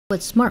what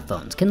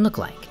smartphones can look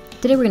like.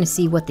 Today we're going to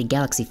see what the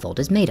Galaxy Fold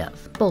is made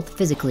of, both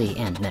physically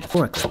and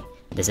metaphorically.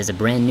 This is a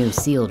brand new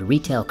sealed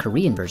retail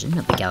Korean version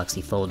of the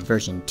Galaxy Fold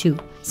version 2,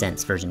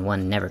 since version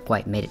 1 never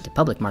quite made it to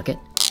public market.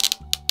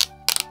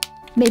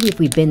 Maybe if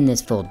we bend this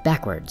fold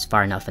backwards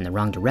far enough in the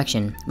wrong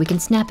direction, we can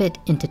snap it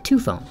into 2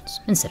 phones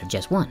instead of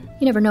just 1.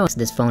 You never know,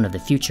 this phone of the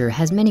future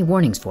has many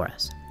warnings for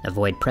us.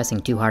 Avoid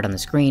pressing too hard on the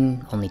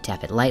screen, only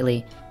tap it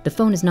lightly. The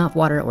phone is not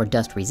water or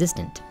dust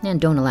resistant,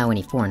 and don't allow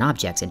any foreign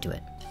objects into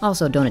it.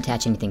 Also, don't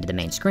attach anything to the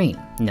main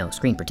screen, no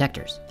screen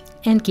protectors.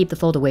 And keep the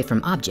fold away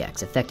from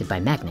objects affected by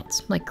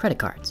magnets, like credit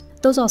cards.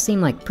 Those all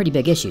seem like pretty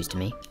big issues to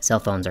me. Cell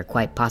phones are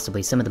quite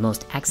possibly some of the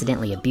most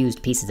accidentally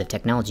abused pieces of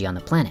technology on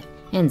the planet.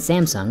 And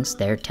Samsung's,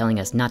 they're telling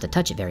us not to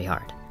touch it very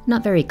hard.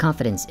 Not very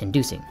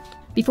confidence-inducing.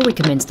 Before we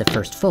commence the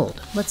first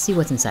fold, let's see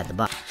what's inside the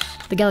box.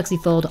 The Galaxy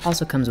Fold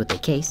also comes with a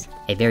case,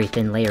 a very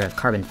thin layer of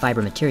carbon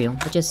fiber material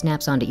that just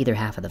snaps onto either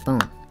half of the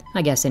phone.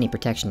 I guess any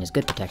protection is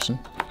good protection.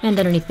 And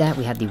underneath that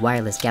we have the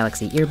wireless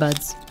Galaxy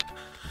earbuds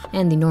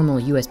and the normal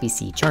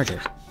USB-C charger.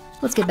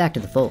 Let's get back to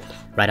the fold.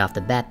 Right off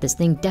the bat, this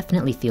thing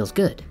definitely feels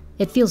good.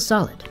 It feels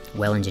solid,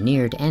 well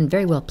engineered, and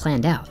very well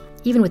planned out.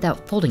 Even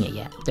without folding it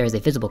yet, there is a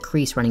visible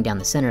crease running down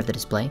the center of the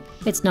display.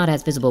 It's not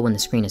as visible when the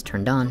screen is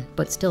turned on,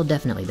 but still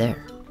definitely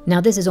there.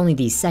 Now this is only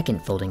the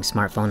second folding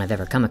smartphone I've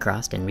ever come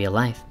across in real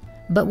life.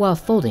 But while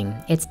folding,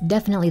 it's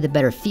definitely the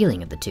better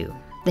feeling of the two.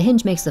 The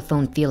hinge makes the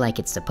phone feel like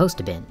it's supposed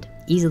to bend,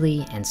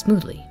 easily and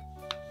smoothly,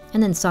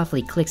 and then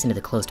softly clicks into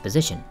the closed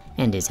position,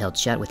 and is held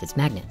shut with its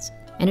magnets.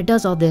 And it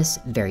does all this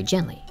very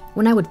gently.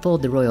 When I would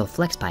fold the Royal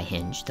FlexPi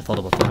hinge, the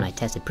foldable phone I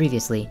tested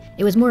previously,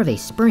 it was more of a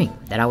spring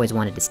that always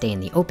wanted to stay in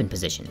the open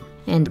position.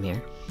 And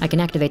here, I can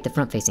activate the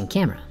front-facing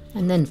camera,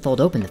 and then fold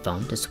open the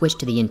phone to switch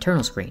to the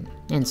internal screen,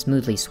 and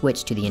smoothly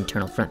switch to the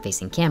internal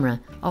front-facing camera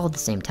all at the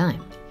same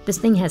time. This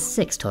thing has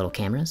 6 total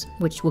cameras,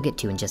 which we'll get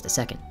to in just a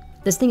second.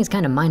 This thing is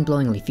kind of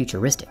mind-blowingly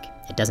futuristic.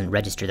 It doesn't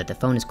register that the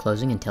phone is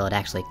closing until it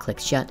actually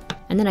clicks shut,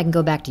 and then I can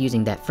go back to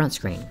using that front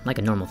screen like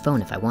a normal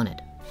phone if I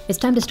wanted. It's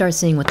time to start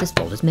seeing what this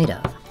fold is made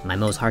of. My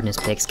Mohs hardness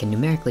picks can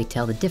numerically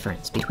tell the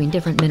difference between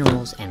different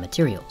minerals and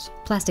materials.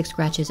 Plastic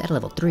scratches at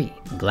level 3,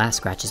 glass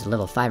scratches at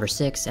level 5 or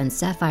 6, and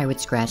sapphire would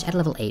scratch at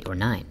level 8 or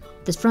 9.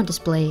 This front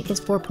display is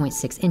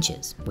 4.6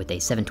 inches with a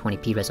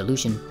 720p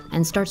resolution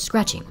and starts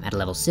scratching at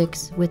level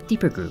 6 with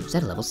deeper grooves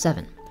at level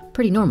 7.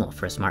 Pretty normal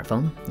for a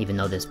smartphone, even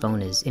though this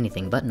phone is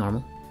anything but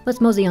normal.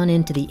 Let's mosey on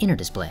into the inner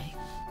display.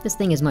 This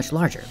thing is much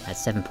larger at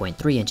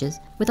 7.3 inches.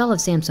 With all of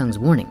Samsung's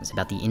warnings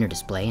about the inner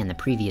display and the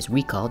previous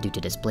recall due to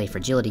display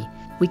fragility,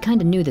 we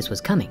kinda knew this was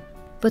coming.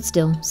 But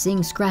still,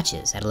 seeing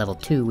scratches at level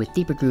 2 with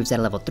deeper grooves at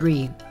level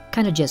 3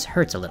 kinda just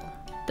hurts a little.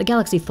 The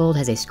Galaxy Fold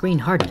has a screen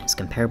hardness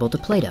comparable to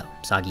Play-Doh,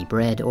 soggy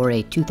bread, or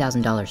a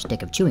 $2,000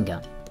 stick of chewing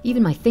gum.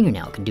 Even my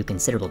fingernail can do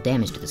considerable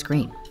damage to the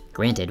screen.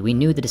 Granted, we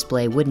knew the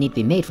display would need to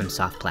be made from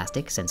soft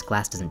plastic since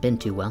glass doesn't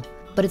bend too well,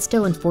 but it's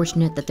still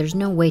unfortunate that there's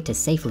no way to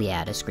safely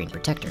add a screen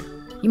protector.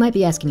 You might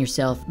be asking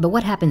yourself, but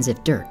what happens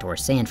if dirt or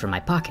sand from my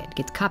pocket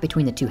gets caught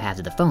between the 2 halves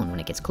of the phone when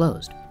it gets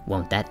closed?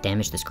 Won't that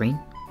damage the screen?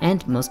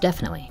 And most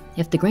definitely,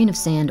 if the grain of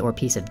sand or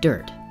piece of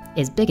dirt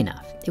is big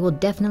enough, it will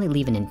definitely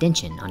leave an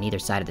indentation on either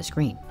side of the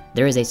screen.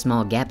 There is a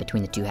small gap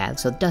between the 2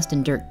 halves, so dust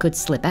and dirt could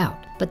slip out,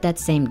 but that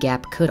same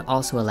gap could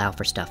also allow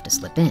for stuff to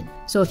slip in.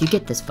 So if you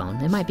get this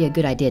phone, it might be a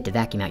good idea to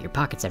vacuum out your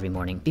pockets every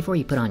morning before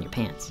you put on your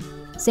pants.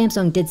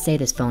 Samsung did say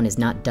this phone is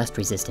not dust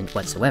resistant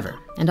whatsoever,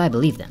 and I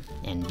believe them,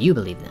 and you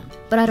believe them.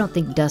 But I don't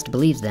think dust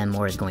believes them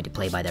or is going to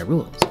play by their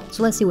rules.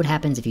 So let's see what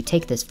happens if you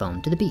take this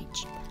phone to the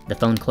beach. The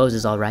phone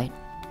closes all right,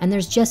 and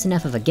there's just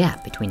enough of a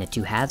gap between the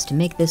 2 halves to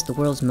make this the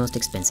world's most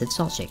expensive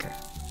salt shaker.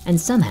 And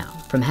somehow,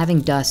 from having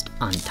dust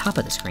on top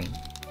of the screen,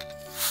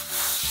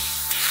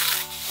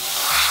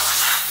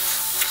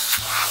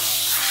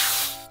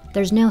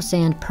 there's now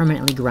sand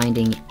permanently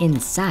grinding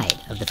inside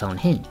of the phone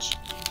hinge,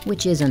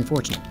 which is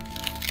unfortunate.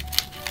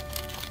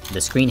 The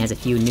screen has a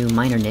few new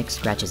minor nicks,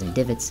 scratches, and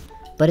divots,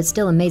 but it's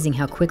still amazing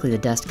how quickly the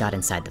dust got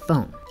inside the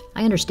phone.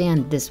 I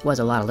understand this was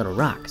a lot of little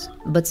rocks,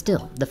 but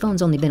still, the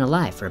phone's only been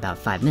alive for about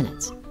 5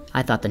 minutes.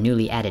 I thought the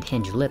newly added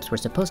hinge lips were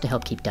supposed to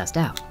help keep dust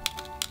out,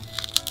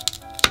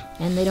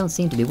 and they don't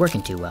seem to be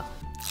working too well.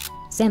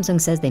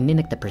 Samsung says they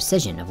mimic the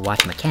precision of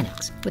watch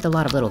mechanics, with a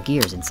lot of little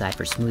gears inside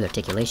for smooth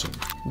articulation.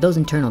 Those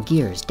internal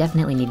gears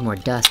definitely need more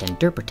dust and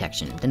dirt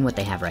protection than what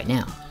they have right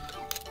now.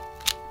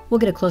 We'll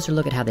get a closer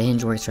look at how the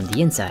hinge works from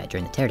the inside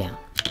during the teardown.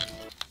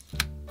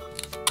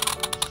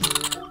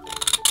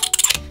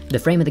 The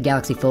frame of the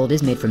Galaxy Fold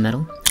is made from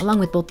metal, along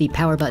with both the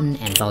power button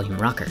and volume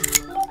rocker,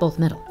 both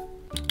metal.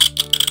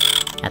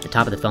 At the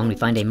top of the phone we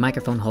find a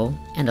microphone hole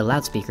and a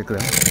loudspeaker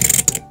grill.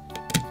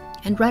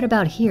 And right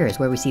about here is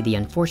where we see the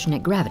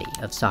unfortunate gravity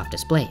of soft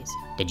displays.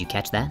 Did you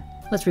catch that?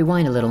 Let's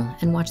rewind a little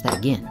and watch that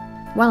again.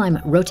 While I'm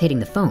rotating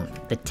the phone,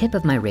 the tip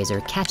of my razor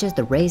catches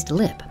the raised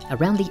lip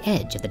around the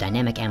edge of the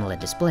dynamic AMOLED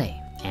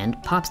display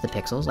and pops the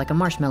pixels like a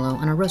marshmallow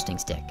on a roasting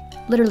stick,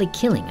 literally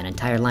killing an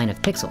entire line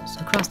of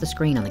pixels across the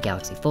screen on the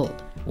Galaxy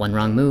Fold. One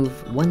wrong move,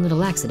 one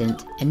little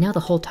accident, and now the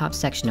whole top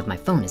section of my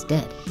phone is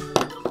dead.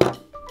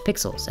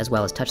 pixels, as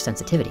well as touch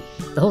sensitivity.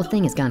 The whole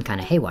thing has gone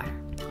kinda haywire,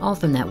 all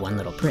from that one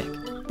little prick.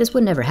 This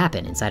would never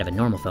happen inside of a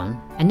normal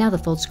phone, and now the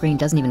fold screen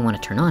doesn't even want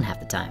to turn on half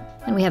the time,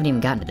 and we haven't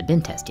even gotten to the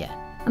bin test yet.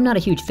 I'm not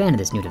a huge fan of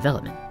this new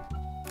development.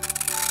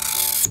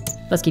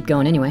 Let's keep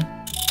going anyway.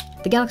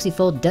 The Galaxy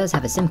Fold does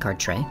have a SIM card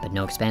tray, but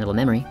no expandable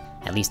memory.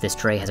 At least this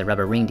tray has a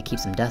rubber ring to keep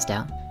some dust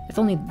out. If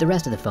only the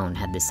rest of the phone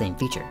had this same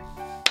feature.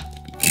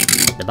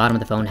 The bottom of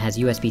the phone has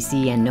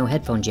USB-C and no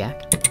headphone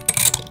jack.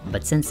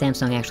 But since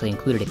Samsung actually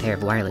included a pair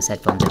of wireless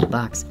headphones in the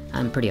box,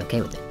 I'm pretty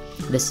okay with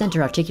it. The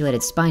center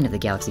articulated spine of the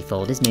Galaxy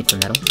Fold is made from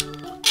metal.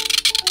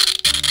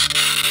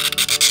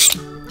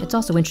 It's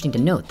also interesting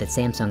to note that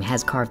Samsung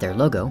has carved their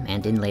logo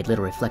and inlaid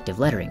little reflective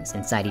letterings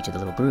inside each of the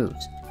little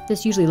grooves.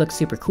 This usually looks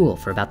super cool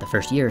for about the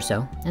first year or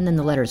so, and then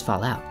the letters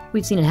fall out.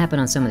 We've seen it happen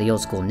on some of the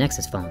old school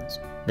Nexus phones.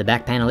 The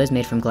back panel is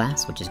made from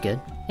glass, which is good.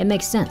 It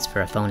makes sense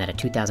for a phone at a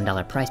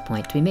 $2,000 price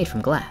point to be made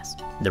from glass.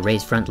 The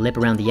raised front lip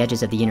around the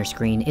edges of the inner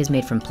screen is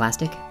made from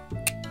plastic.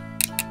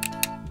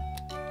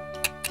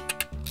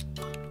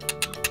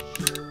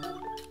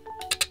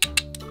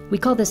 We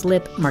call this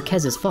lip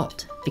Marquez's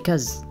fault,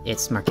 because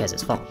it's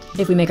Marquez's fault.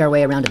 If we make our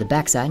way around to the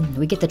backside,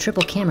 we get the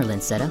triple camera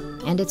lens setup,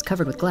 and it's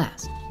covered with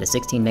glass. The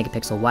 16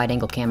 megapixel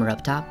wide-angle camera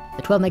up top,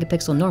 the 12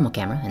 megapixel normal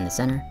camera in the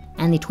center,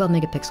 and the 12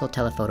 megapixel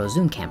telephoto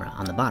zoom camera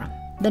on the bottom.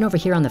 Then over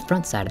here on the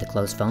front side of the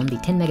closed phone, the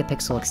 10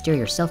 megapixel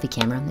exterior selfie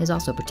camera is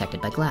also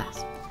protected by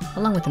glass,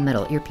 along with a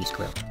metal earpiece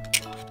grill.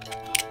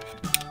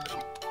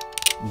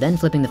 Then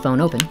flipping the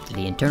phone open to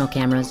the internal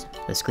cameras,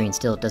 the screen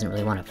still doesn't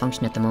really want to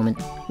function at the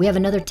moment, we have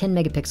another 10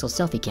 megapixel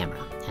selfie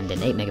camera and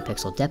an 8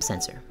 megapixel depth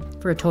sensor,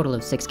 for a total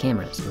of 6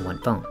 cameras in one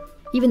phone.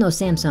 Even though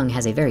Samsung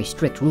has a very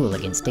strict rule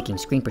against sticking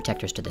screen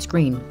protectors to the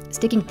screen,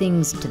 sticking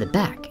things to the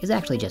back is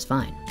actually just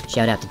fine.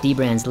 Shout out to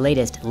Dbrand's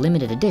latest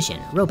limited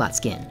edition robot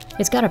skin.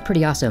 It's got a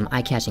pretty awesome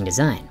eye-catching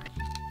design.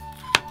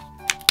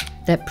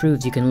 That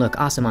proves you can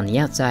look awesome on the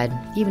outside,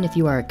 even if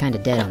you are kinda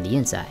dead on the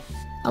inside.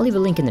 I'll leave a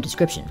link in the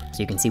description so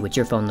you can see what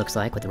your phone looks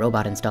like with the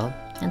robot installed,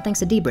 and thanks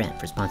to Dbrand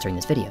for sponsoring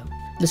this video.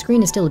 The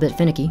screen is still a bit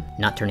finicky,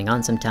 not turning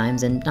on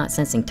sometimes and not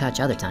sensing touch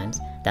other times.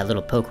 That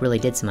little poke really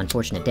did some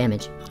unfortunate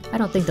damage. I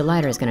don't think the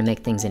lighter is gonna make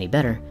things any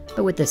better,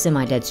 but with the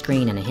semi-dead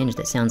screen and a hinge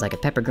that sounds like a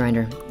pepper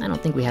grinder, I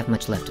don't think we have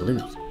much left to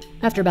lose.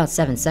 After about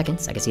 7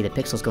 seconds, I could see the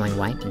pixels going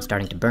white and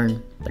starting to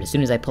burn, but as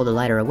soon as I pulled the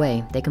lighter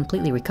away, they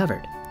completely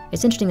recovered.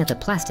 It's interesting that the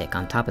plastic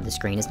on top of the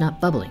screen is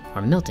not bubbling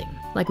or melting,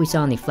 like we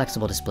saw in the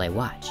flexible display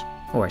watch,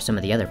 or some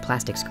of the other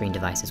plastic screen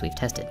devices we've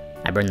tested.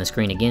 I burned the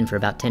screen again for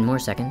about 10 more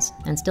seconds,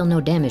 and still no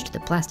damage to the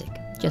plastic,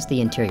 just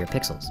the interior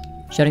pixels.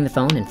 Shutting the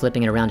phone and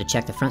flipping it around to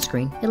check the front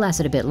screen, it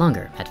lasted a bit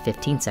longer, at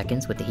 15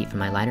 seconds with the heat from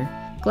my lighter.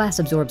 Glass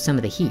absorbs some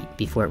of the heat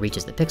before it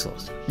reaches the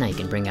pixels. Now you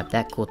can bring up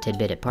that cool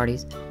tidbit at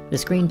parties. The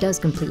screen does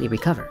completely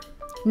recover.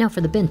 Now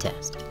for the bin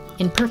test.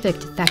 In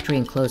perfect,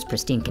 factory-enclosed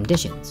pristine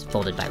conditions,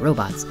 folded by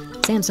robots,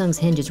 Samsung's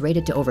hinge is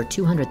rated to over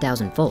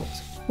 200,000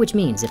 folds, which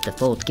means if the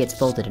fold gets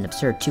folded an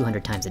absurd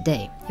 200 times a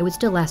day, it would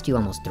still last you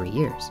almost 3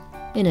 years.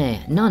 In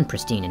a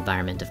non-pristine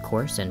environment, of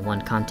course, and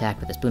one contact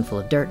with a spoonful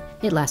of dirt,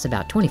 it lasts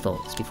about 20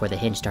 folds before the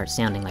hinge starts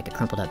sounding like a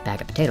crumpled up bag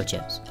of potato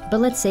chips.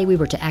 But let's say we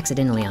were to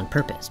accidentally on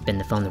purpose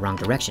bend the phone the wrong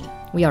direction.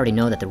 We already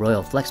know that the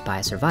Royal Flex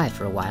Pie survived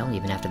for a while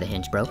even after the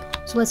hinge broke,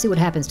 so let's see what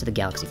happens to the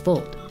Galaxy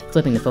Fold.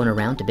 Flipping the phone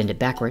around to bend it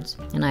backwards,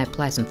 and I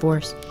apply some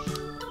force.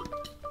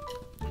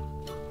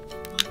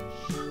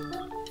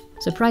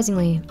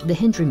 Surprisingly, the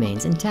hinge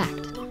remains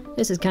intact.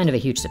 This is kind of a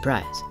huge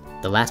surprise.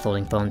 The last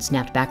folding phone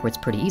snapped backwards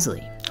pretty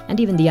easily, and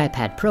even the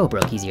iPad Pro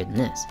broke easier than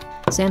this.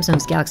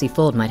 Samsung's Galaxy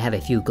Fold might have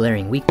a few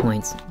glaring weak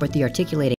points, but the articulating